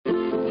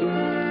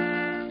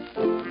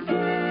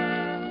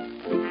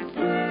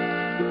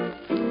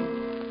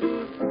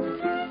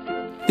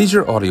These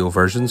are audio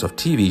versions of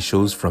TV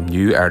shows from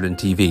New Ireland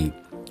TV.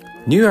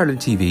 New Ireland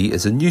TV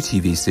is a new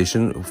TV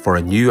station for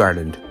a new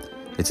Ireland.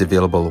 It's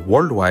available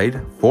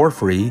worldwide for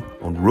free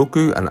on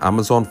Roku and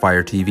Amazon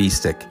Fire TV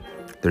Stick.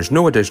 There's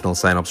no additional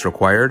sign-ups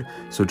required,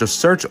 so just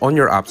search on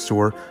your app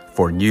store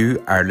for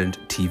New Ireland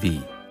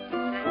TV.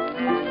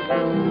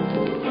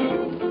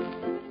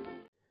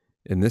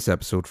 In this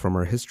episode from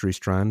our History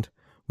Strand,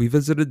 we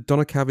visited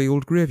Donaghcavey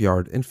Old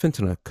Graveyard in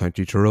Fintona,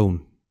 County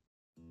Tyrone.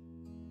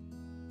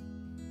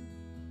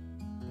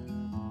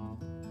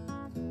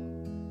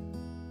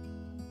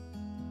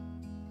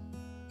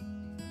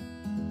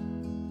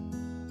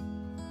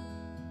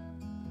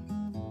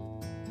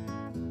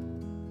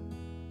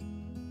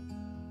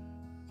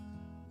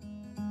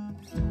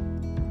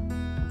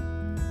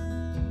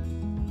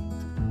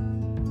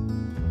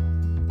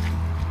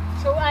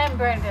 So I am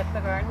Bernadette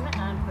McGurn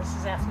and this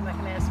is Ethel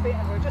McAnespy,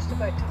 and we're just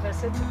about to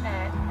visit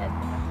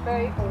a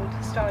very old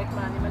historic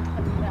monument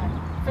in the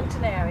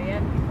Finton area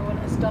known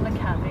as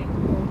Donaghcavey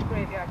Old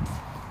Graveyard.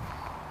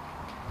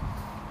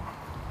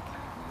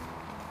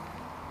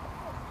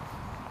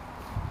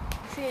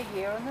 See a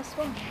year on this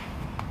one.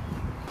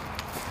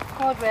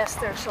 God rest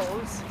their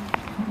souls.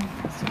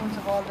 The souls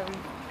of all the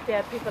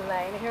dead people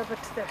lying here, but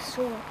they're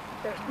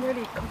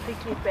nearly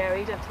completely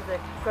buried into the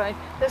ground.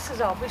 This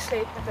is obviously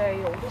the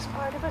very oldest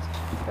part of it.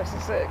 This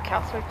is a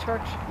Catholic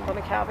church in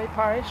Donaghcavey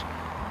parish.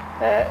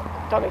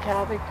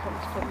 Donaghcavey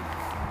comes from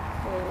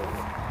the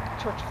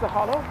Church of the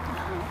Hollow.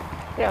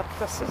 Yeah,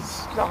 this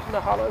is not in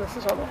a hollow, this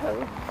is on a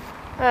hill.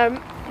 And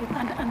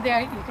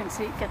there you can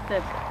see, get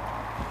the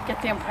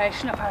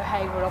impression of how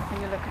high we're up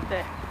when you look at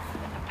the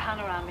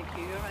panoramic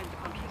view around the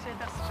countryside.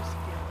 That's just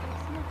beautiful,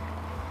 isn't it?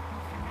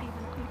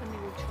 Even the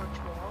old church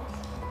walls.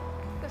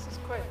 This is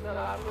quite an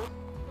elaborate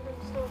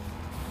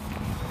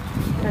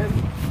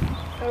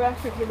a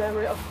requiem in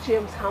memory of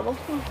James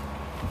Hamilton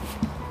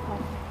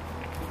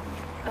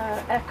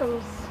of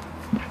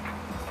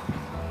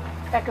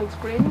Eccles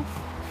Green.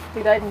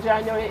 He died in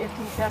January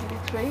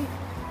 1873.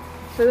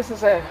 So this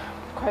is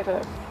quite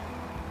a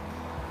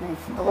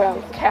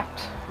well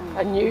kept,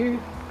 a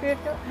new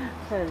graveyard,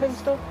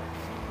 tombstone.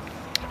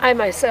 I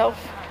myself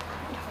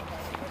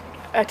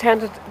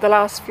attended the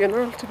last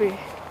funeral to be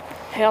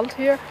held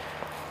here.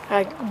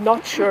 I'm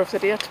not sure of the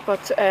date,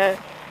 but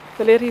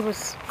the lady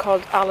was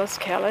called Alice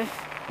Kelly,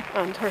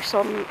 and her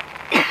son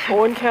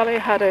Owen Kelly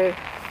had a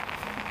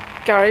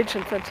garage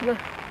in Fintona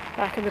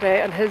back in the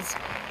day, and his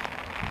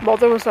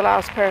mother was the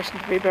last person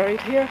to be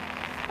buried here.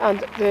 And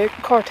the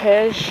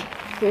cortege,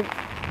 the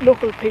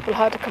local people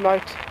had to come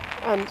out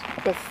and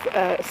with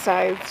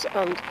scythes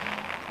and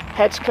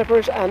hedge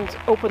clippers and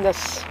open that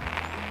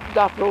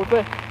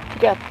roadway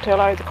to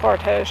allow the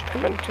cortege to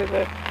come into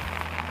the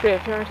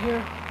graveyard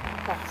here.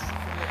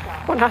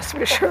 One has to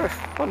be sure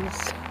if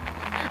one's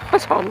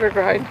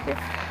underground here.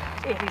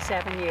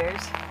 87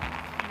 years,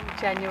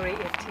 January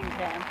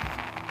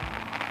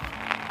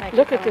 1810.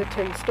 Look at the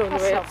tombstone, the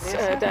way it's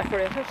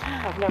decorated.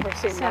 I've never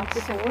seen that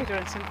before. St. Peter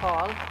and St.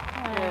 Paul.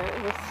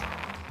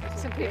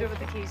 St. Peter with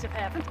the keys of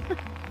heaven.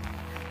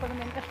 But I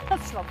mean,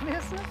 that's lovely,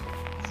 isn't it?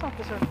 It's not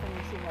the sort of thing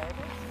you see nowadays.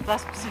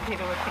 That's St.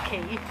 Peter with the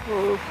key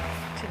to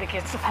the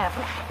gates of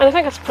heaven. And I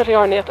think it's pretty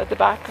ornate at the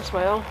back as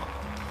well.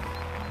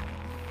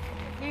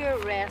 Here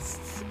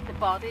rests the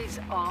bodies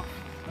of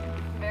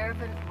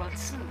Mervyn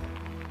Wilson,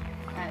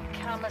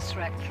 Camas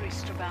Rectory,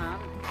 Strabane,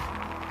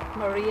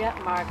 Maria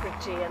Margaret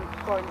Jane,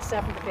 born the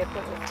 7th of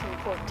April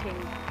 1814,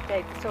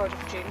 died the 3rd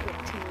of June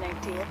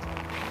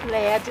 1898.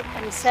 Lead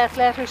in set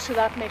letters, so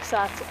that makes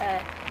that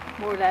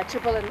more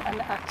legible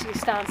and actually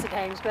stands the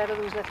times better,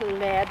 those little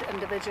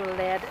individual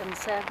lead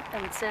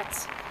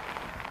insets.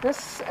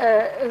 This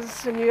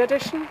is a new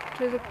addition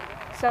to the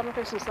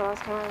cemetery since the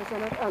last time I was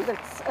in it, and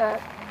it's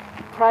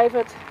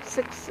Private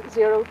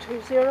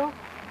 6020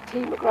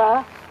 T.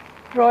 McGrath,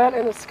 Royal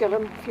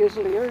Enniskillen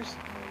Fusiliers.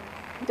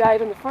 He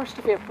died on the 1st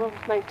of April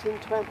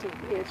 1920,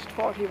 aged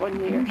 41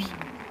 years.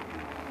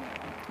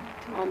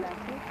 And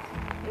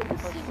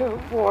it's the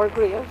war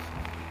grave.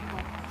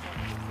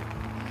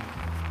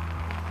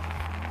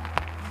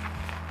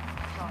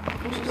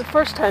 The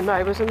first time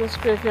I was in this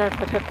graveyard,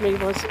 what hit me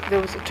was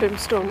there was a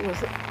tombstone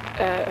with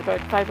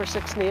about 5 or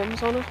 6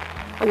 names on it,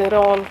 and they'd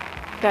all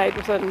died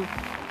within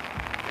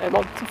a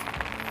month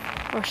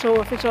or so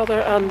of each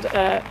other, and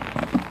at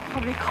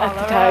the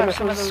time it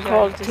was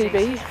called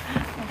TB.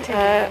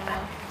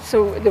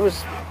 So there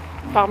was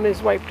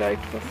families wiped out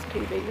with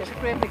TB. There's a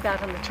grave like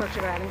that in the Church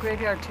of Ireland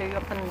graveyard too,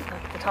 up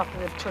at the top of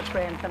the Church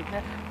Brae in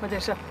Fintona, where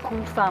there's a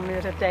whole family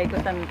that had died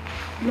within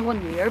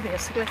 1 year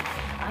basically,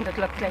 and it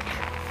looked like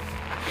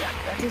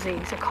a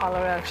disease, a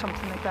cholera or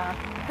something like that.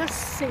 This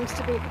seems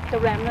to be the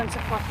remnants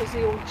of what was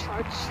the old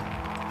church.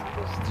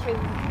 There's 3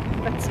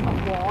 bits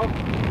of wall,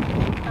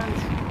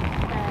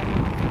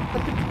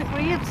 but the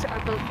graves are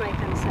built right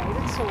inside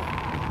it, so I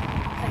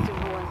don't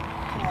know when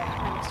they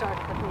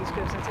started putting these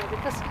graves inside it.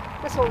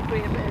 This old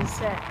grave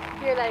is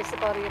Here lies the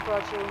body of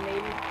Roger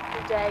O'Neill,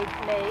 who died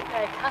May.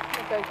 I can't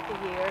make out the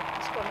year.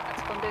 It's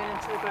gone down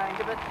into the ground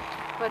a bit.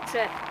 But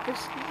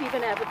there's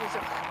even evidence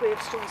of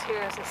gravestones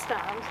here as they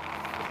stand.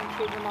 You can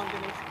feel them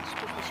underneath.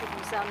 People shouldn't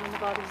be examining the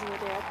bodies of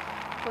the dead.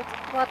 But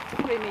what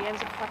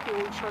remains of what the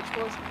old church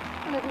was,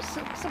 and it was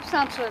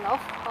substantial enough,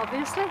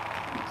 obviously,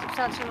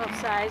 substantial enough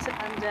size,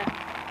 and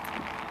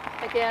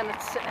again,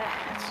 it's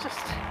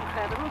just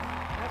incredible.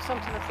 We have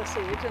something of this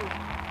age in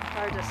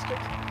our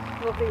district.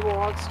 Lovely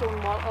wall, stone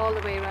wall all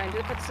the way around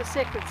it. It's a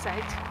sacred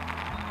site,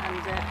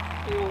 and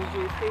the old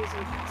yew trees,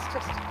 and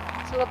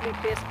it's a lovely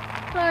place.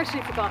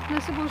 Largely forgotten, I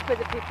suppose, by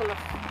the people of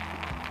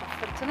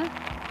Fintona.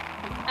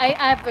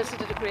 I've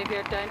visited a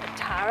graveyard down at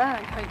Tara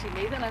in County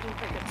Meath, and I don't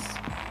think it's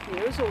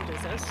near as old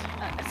as this.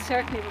 It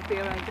certainly would be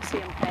around the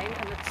same time,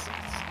 and it's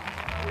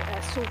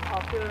so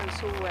popular and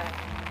so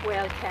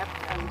well kept,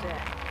 and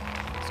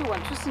so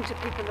interesting to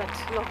people that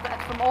love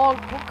it. From all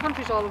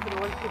countries all over the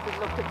world, people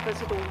love to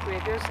visit old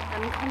graveyards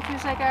in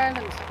countries like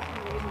Ireland.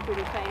 You wouldn't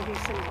really find these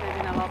things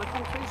in a lot of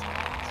countries.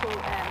 So,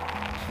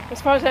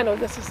 as far as I know,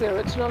 this is the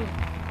original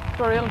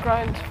burial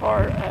ground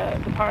for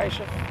the parish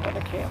of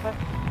Annacava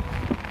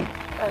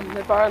and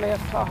the barony of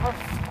Clogher,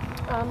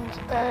 and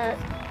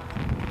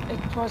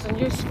it was in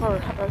use for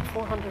about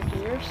 400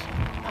 years,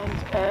 and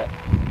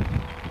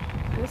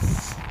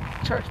this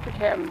church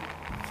became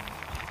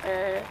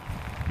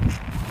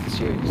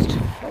disused,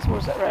 I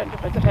suppose, around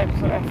about the time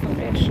of the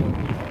Reformation.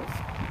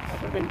 It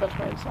had been built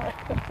around,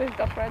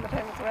 built around the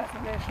time of the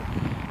Reformation,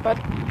 but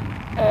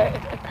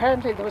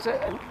apparently there was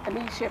an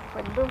E-shaped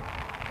window,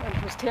 and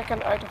it was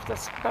taken out of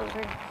this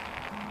building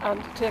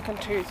and taken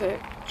to the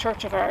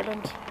Church of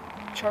Ireland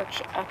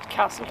church at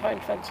Castletown,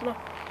 Fintona,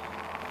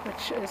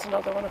 which is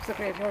another one of the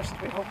graveyards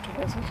that we hope to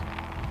visit.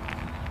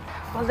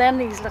 Well, then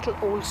these little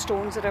old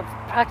stones that are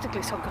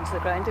practically sunk into the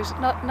ground, there's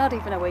not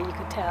even a way you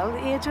could tell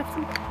the age of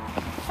them.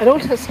 An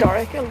old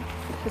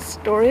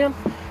historian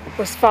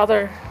was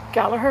Father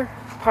Gallagher,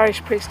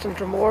 parish priest in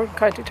Dromore,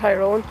 County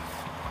Tyrone,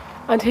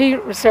 and he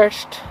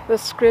researched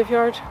this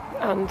graveyard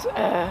and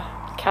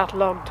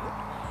catalogued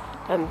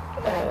and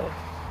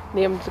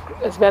named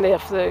as many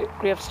of the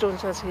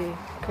gravestones as he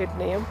could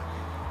name,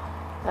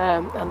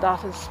 and that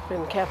has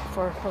been kept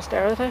for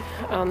posterity,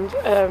 and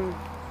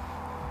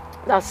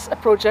that's a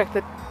project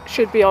that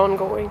should be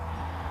ongoing.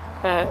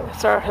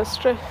 It's our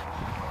history,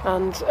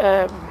 and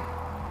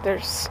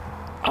there's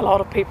a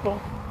lot of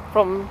people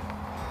from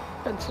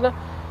Fintona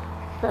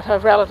that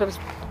have relatives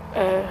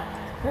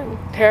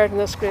interred in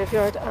this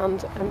graveyard,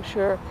 and I'm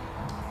sure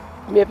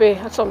maybe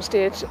at some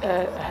stage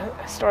a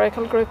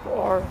historical group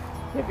or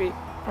maybe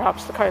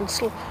perhaps the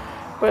council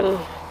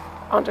will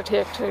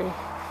undertake to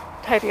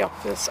tidy up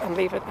this and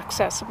leave it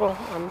accessible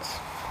and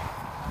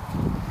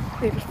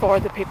leave it for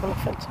the people of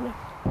Fintona.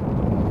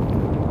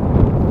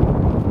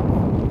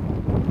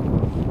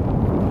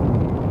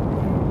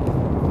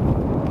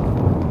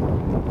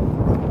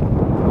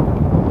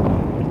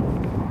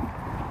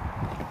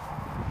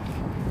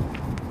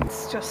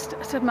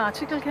 It's a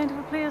magical kind of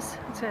a place.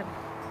 It's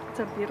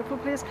a beautiful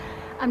place.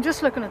 I'm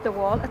just looking at the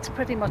wall. It's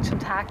pretty much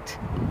intact.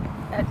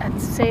 I'd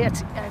say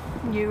it's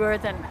newer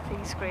than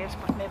these graves,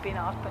 but maybe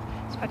not. But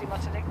it's pretty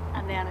much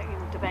and then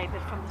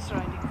divided from the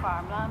surrounding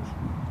farmland.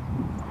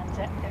 And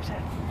there's a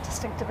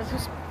distinctive. It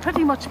was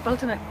pretty much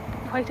built in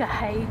quite a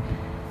high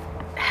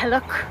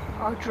hillock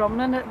or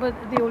drumlin, with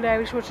the old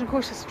Irish words. And of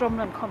course, it's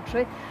drumlin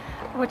country,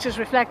 which is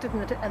reflected in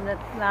the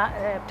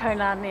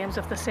townland names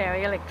of this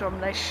area, like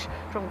Drumlish,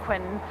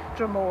 Drumquin,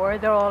 Drumore.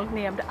 They're all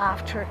named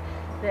after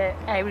the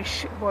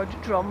Irish word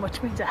drum,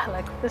 which means a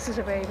hillock. This is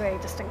a very, very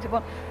distinctive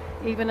one,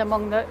 even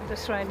among the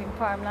surrounding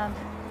farmland.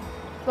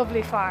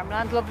 Lovely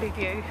farmland, lovely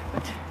view,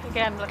 but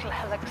again, little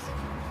hillocks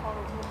all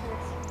over the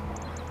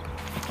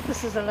place.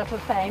 This is a little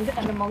find,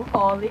 and among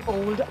all the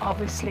old,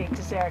 obviously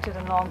deserted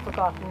and long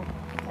forgotten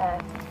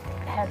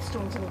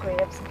headstones and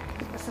graves,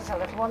 this is a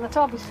little one that's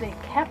obviously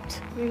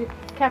kept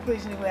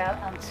reasonably well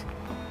and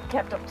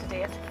kept up to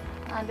date.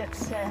 And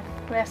it's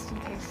rest in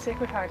peace,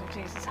 Sacred Heart of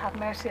Jesus, have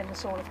mercy on the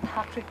soul of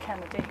Patrick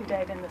Kennedy, who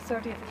died on the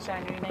 30th of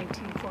January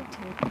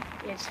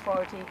 1914, aged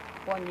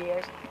 41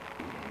 years.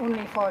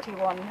 Only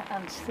 41,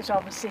 and there's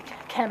obviously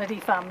Kennedy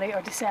family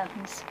or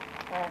descendants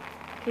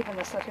keeping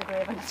this little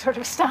grave, and it sort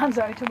of stands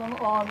out among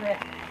all the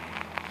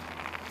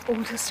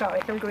old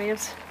historical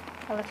graves.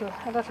 A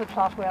little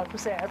plot well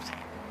preserved.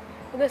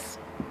 In this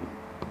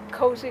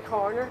cosy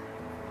corner,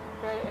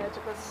 very edge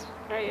of this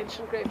very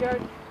ancient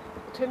graveyard,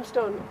 the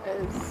tombstone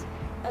is,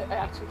 I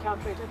actually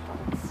can't read it, but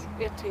it's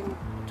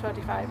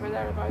 1825 or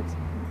thereabouts.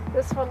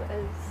 This one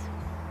is,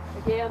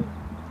 again,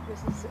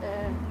 this is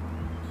a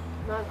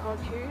man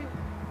called Hugh,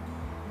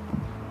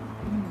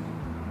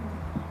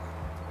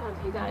 and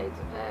he died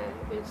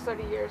aged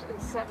 30 years in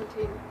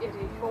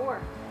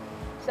 1784.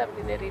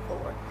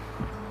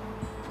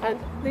 And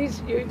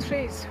these yew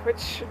trees,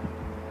 which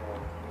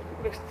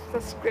makes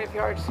this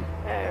graveyard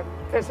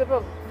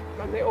visible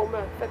on the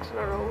Omagh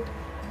Fintona Road,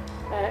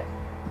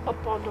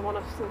 up onto one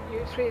of the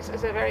yew trees,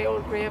 is a very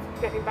old grave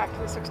dating back to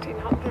the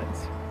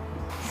 1600s.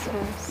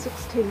 It's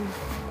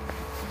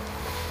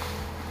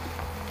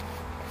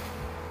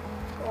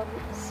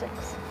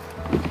 66.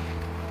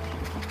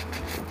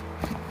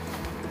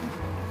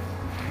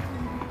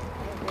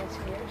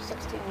 Years,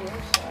 16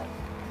 years.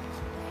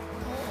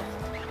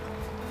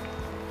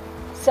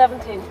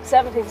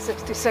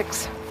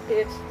 1766,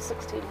 aged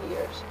 16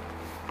 years.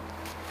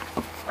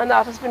 And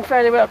that has been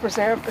fairly well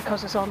preserved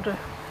because it's under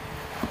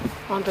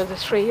the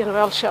tree and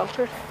well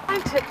sheltered.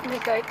 I'm to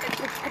make out,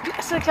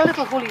 it's like a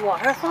little holy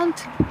water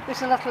font.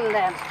 There's a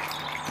little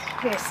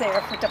place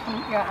there for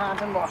dipping your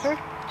hand in water.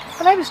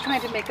 But I was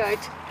trying to make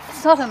out,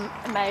 it's not a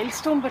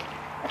milestone, but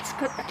it's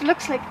good. It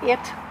looks like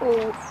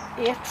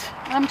 808.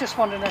 I'm just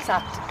wondering, is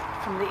that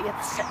from the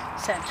 8th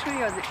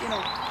century, or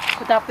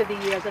could that be the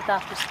year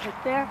that was put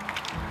there?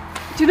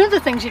 Do you know the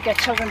things you get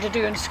children to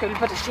do in school,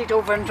 put a sheet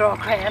over and draw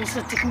crayons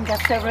so that they can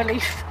get their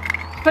relief?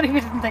 But we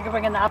didn't think of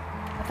bringing that.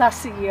 If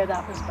that's the year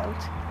that was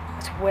built,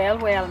 it's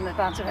well in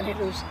advance of any of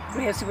those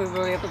graves that we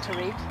were able to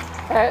read.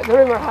 The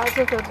rumour has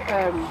it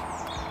that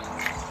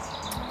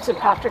St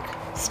Patrick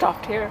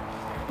stopped here,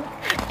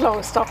 along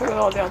with stopping with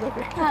all the other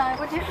graves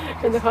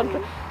in the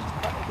country.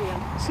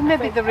 So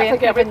maybe the rain. I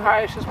think every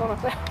parish is one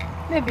of them.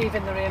 Maybe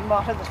even the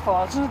rainwater that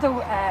falls,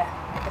 although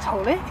it's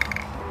holy,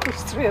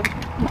 goes through a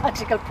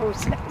magical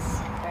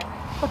process.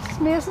 But it's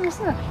amazing,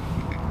 isn't it?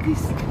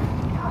 These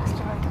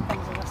pastoral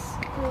things of us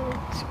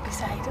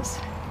beside us.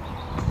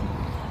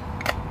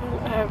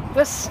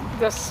 This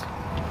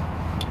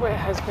way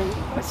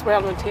it's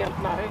well maintained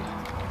now,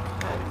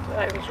 and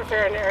I was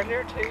referring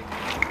earlier to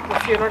the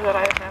funeral that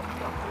I had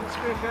left up in this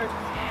graveyard,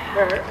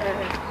 where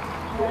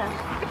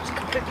it was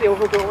completely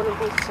overgrown on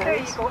both sides. There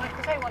you go,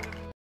 because I wondered.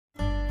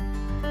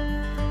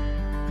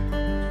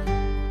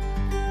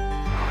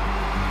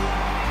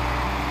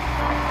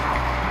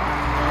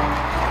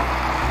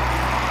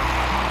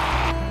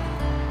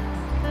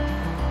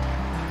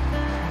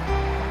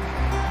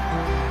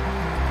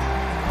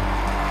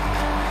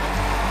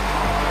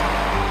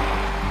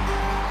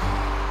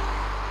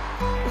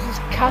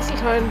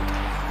 Castletown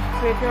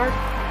graveyard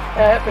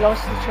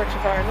belongs to the Church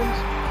of Ireland,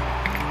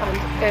 and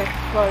it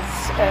was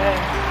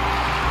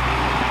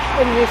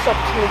in use up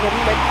to the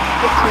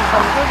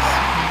mid-1800s.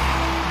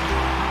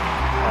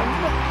 And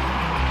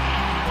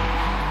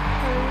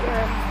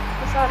the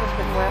facade has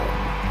been well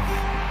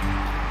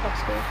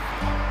upscaled.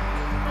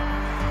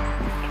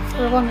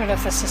 We're wondering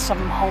if this is some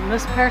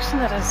homeless person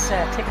that has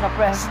taken up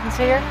residence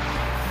here. I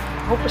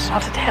hope it's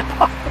not a dead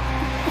body.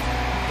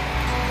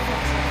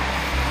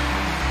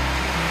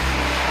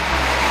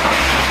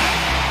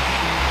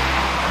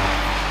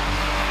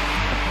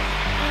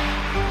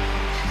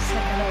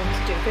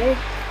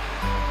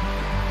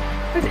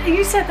 But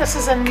you said this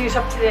is in use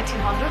up to the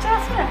 1800s,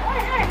 hasn't it?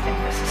 I think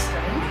this is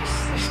still in use.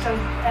 There's still,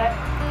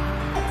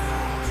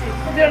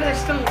 there's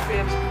still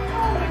graves.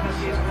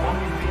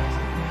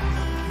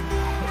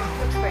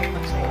 Looks very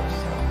much like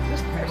so.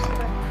 Just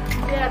personally.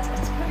 Yeah,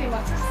 it's pretty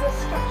much, the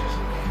structure's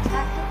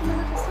intact at the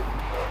minute, isn't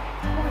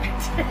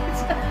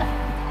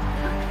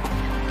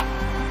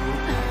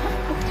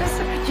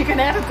it? You can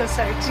edit this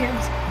out,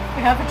 James.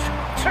 We have a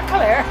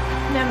trickle air,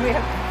 and then we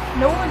have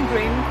no in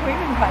green, green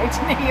and white,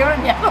 and here and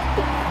yellow.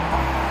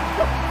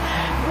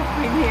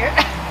 Green here.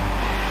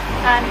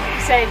 And he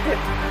said that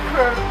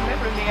poor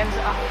remains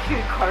of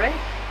Hugh Curry,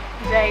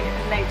 who died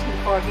in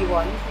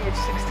 1941, age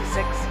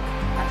 66,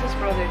 and his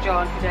brother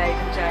John, who died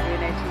in January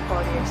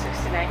 1940, age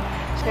 69.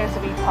 So there's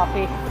a wee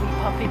poppy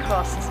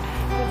crosses.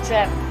 But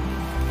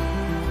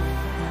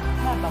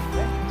not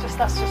lovely.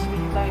 That's just a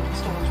wee line of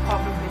stones,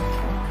 probably.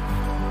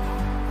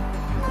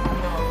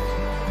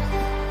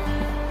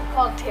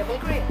 All table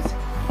graves.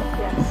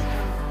 Yes.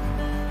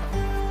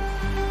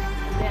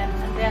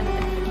 And then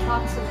in the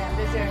pots, and then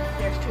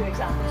there's two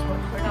examples.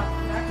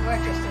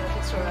 We're just a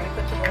little ceramic,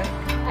 but there were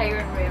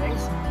iron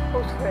railings,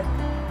 both where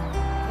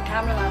the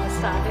cameraman is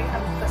standing,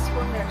 and this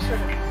one they're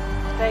sort of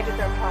divided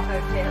their pot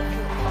out there to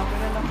the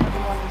mother-in-law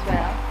and one as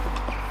well,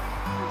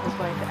 and his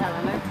wife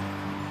Eleanor.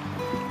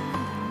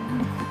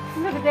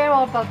 Look, they're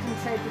all built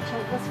inside the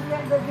church.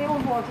 The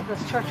old walls of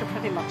this church are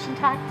pretty much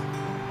intact.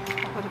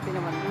 That would have been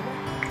a wonder.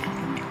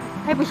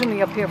 I was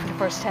only up here for the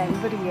first time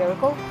about a year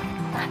ago,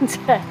 and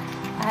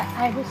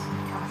I was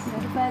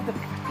fascinated by it. The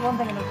one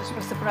thing I noticed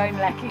was the Brown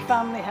Leckie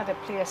family had a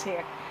place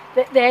here.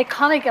 The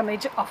iconic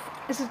image of,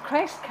 is it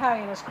Christ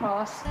carrying his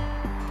cross?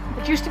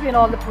 It used to be in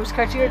all the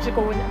postcards years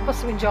ago, and it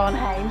must have been John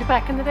Hind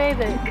back in the day,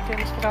 the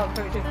famous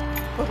photographer who did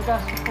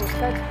photographs of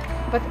postcards.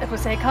 But it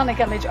was the iconic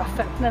image of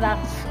Fintan, and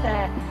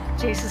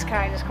that's Jesus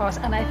carrying his cross,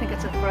 and I think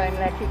it's a Brown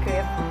Leckie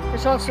grave.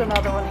 There's also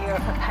another one here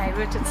of a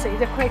pirate at sea.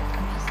 They're quite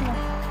interesting.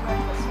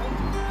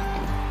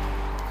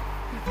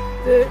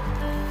 The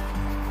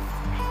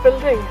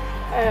building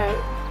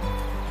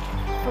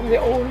from the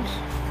old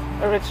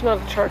original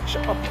church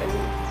up in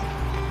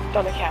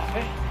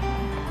Donaghadee,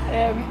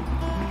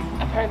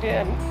 apparently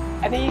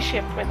an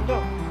E-shaped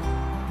window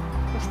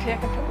was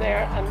taken from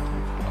there and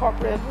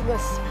incorporated in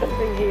this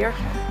building here.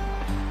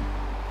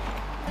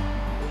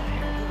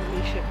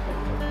 An E-shaped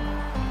window.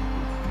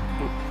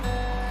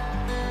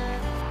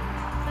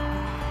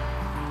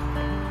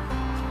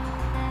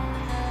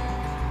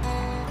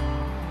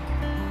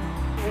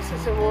 This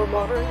is a more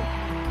modern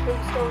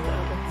tombstone,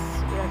 and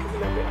it's erected in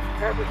memory of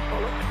Herbert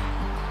Bullock.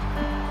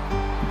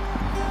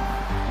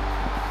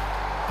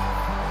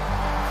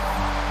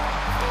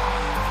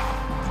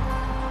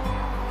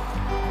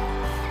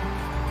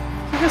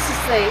 This is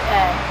the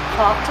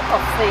plot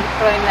of the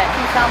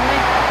Brown-Leckie family,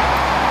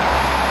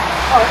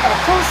 or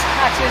Eccles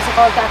actually is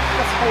called that,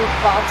 this whole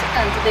plot,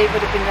 and they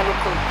would have been the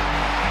local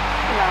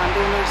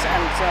landowners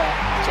and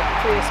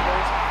gentry, I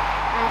suppose.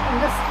 And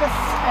this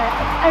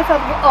I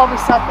always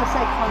thought this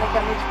iconic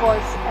image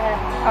was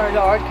our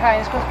Lord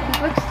carrying his cross, but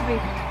it looks to be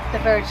the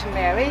Virgin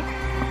Mary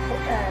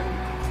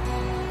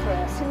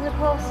pressing the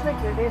cross, like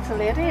really it's a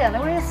lady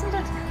anyway, isn't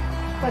it?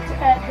 But the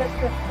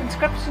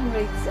inscription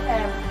reads,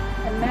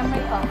 in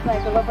memory of my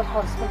beloved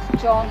husband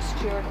John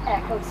Stuart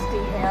Eccles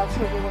D.L.,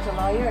 so he was a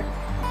lawyer,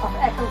 of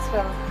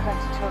Ecclesville,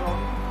 County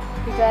Tyrone.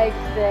 He died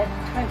the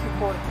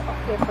 24th of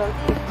April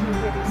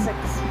 1886,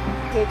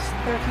 aged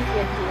 38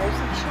 years.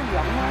 I'm sure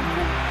young, aren't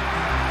he?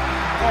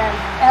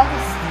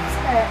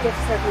 Aged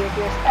 38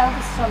 years,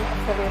 eldest son of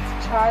the late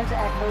Charles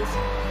Eccles,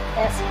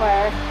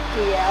 Esquire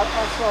D.L.,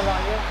 also a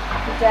lawyer.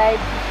 He died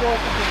the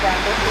 4th of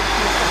November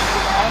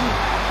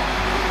 1869,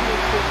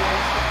 2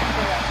 years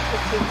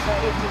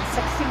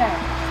 1869,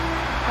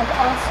 and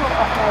also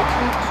of my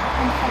 2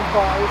 infant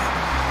boys.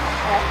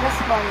 This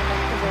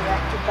monument is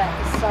erected by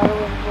his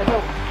sorrowing widow.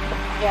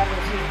 Again,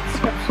 there's an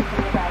inscription from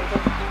the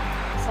Bible: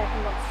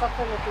 "Second, not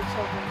suffer little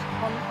children to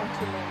come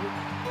unto me,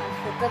 and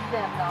forbid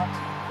them not,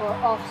 for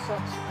of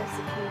such is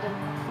the kingdom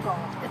of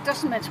God." It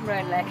doesn't mention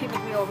Brown-Leckie,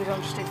 but we always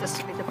understood this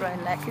to be the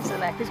Brown-Leckies, the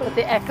Leckies, but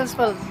the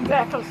Ecclesville,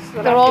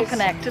 they're all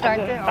connected,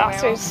 aren't they? The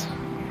Vasseys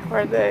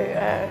were the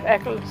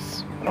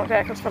Eccles, Lord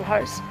Ecclesville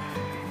House.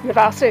 The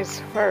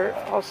Vasseys were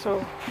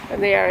also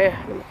in the area,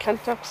 in the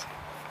McClintocks.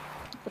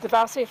 But the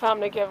Vassey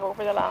family gave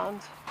over the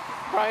land.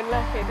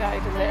 Brown-Leckie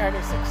died in the early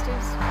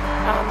 60s,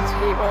 and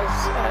he was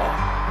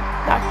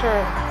an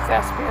actor,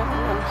 thespian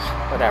and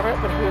whatever,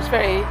 but he was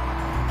very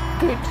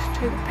good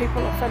to the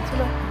people of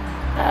Fintona.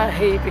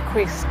 He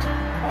bequeathed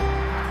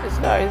is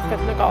now the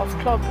Fintona Golf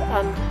Club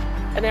and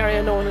an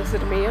area known as the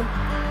Domain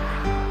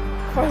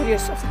for the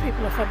use of the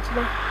people of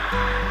Fintona.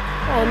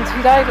 And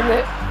he died in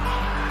the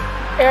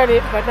early,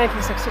 about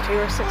 1962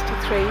 or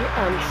 63,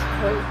 and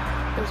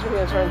his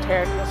remains are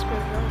interred in this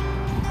graveyard.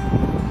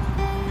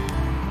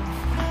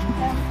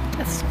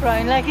 It's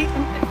Brown-Leckie.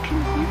 Can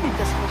you read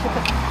this?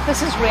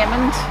 This is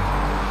Raymond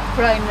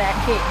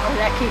Brown-Leckie, or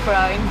Leckie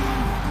Brown.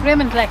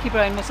 Raymond Leckie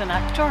Brown was an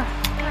actor.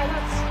 Yeah,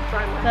 that's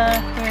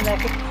Brown-Leckie.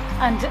 Brown-Leckie.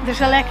 And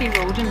there's a Leckie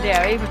Road in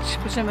Derry, which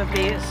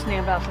presumably is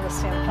named after the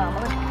same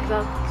family.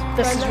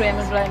 This is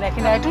Raymond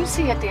Brown-Leckie. Now I don't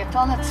see a date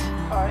on it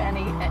or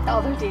any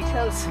other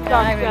details.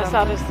 Yes,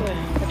 that is the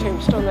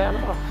tombstone then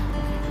of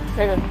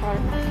Raymond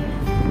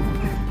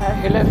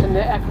Brown-Leckie, who lived in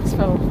the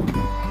Ecclesville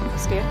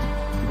estate.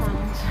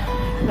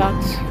 And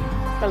that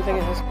building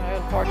is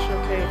now,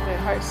 unfortunately, the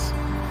house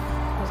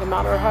was a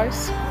manor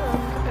house,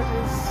 and it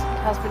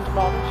has been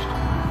demolished,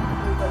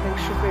 and the building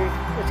should be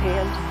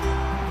retained.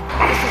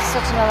 This is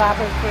such an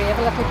elaborate grave,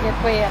 a little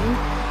gateway in,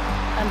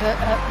 and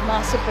a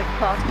massive big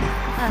plot,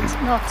 and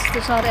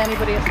there's not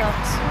anybody of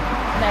that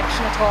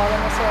connection at all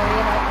in this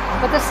area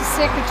now. But this is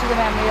sacred to the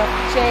memory of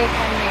J.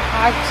 Henry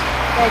Hart,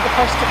 died the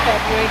 1st of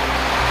February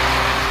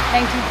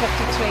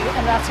 1953,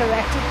 and that's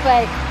erected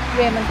by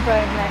Raymond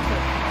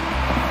Brown-Leckie,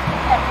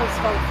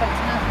 Ecclesville,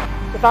 Fintona.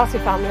 The Vassey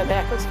family and the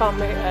Eccles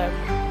family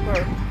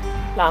were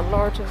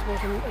landlords, I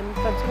suppose, in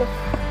Fintona,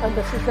 and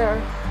this is their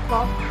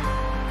plot.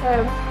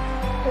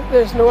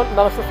 There's none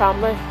of the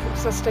family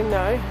existing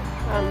now,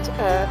 and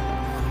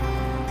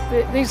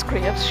these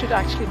graves should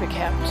actually be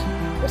kept.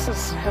 This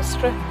is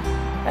history.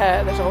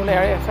 There's a whole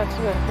area of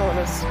Fintona known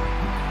as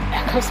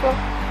Ecclesville,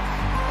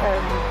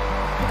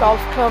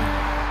 golf club,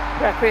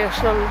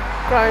 recreational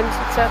grounds,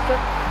 etc.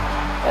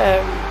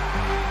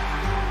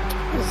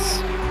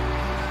 Is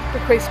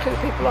bequeathed to the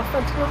people of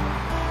Fintona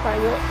by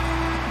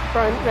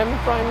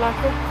Raymond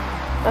Brown-Leckie,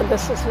 and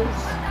this is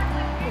his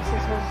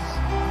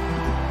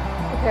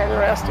eternal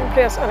resting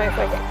place, and I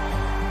think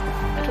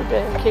it would be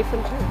in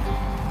keeping to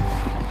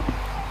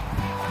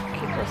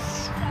keep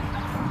this,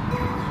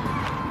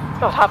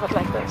 not have it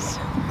like this.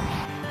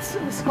 It's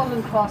the skull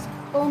and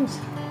crossbones.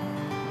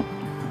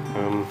 I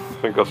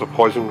think that's a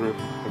poison grave,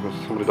 because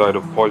somebody died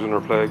of poison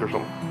or plague or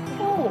something.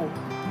 Oh.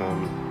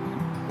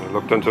 I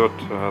looked into it.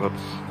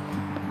 That's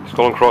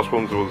Skull and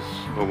Crossbones was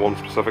a one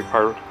specific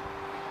pirate.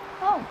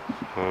 Oh.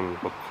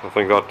 But I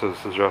think that is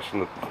suggesting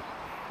that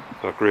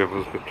that grave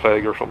was with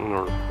plague or something.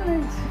 Or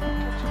Right.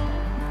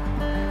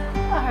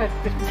 I heard a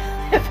bit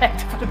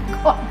effective would have been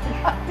gone.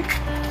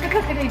 But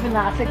look at even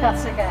that, like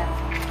that's like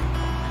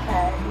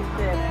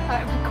the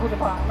coat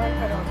of armour,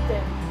 or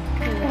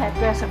the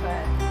headdress of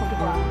a coat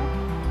of armour,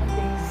 and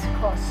these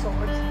crossed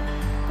swords.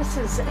 This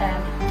is a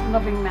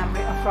loving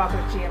memory of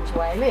Robert James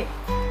Wiley,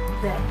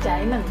 the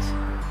Diamond,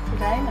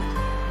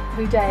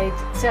 who died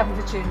 7th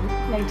of June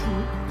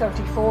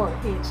 1934,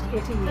 aged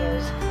 80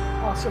 years.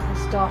 Also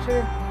his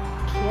daughter,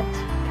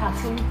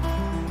 Kathleen,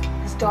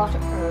 his daughter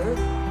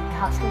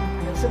Kathleen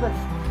Elizabeth,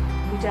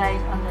 who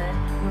died on the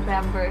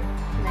November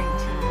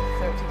 19th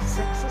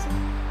 1936, is it?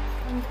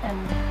 In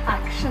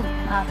action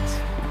at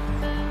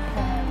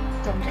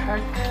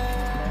Dunkirk,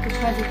 the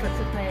 25th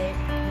of May,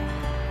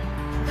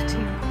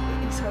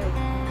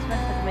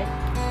 25th of May.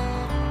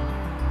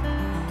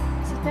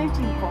 Is it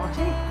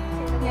 1940?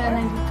 Yeah,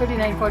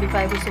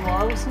 1939-45 was the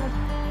war, wasn't it?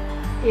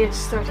 Aged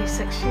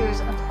 36 years,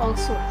 and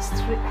also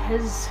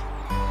his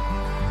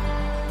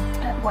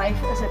wife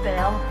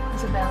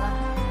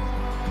Isabella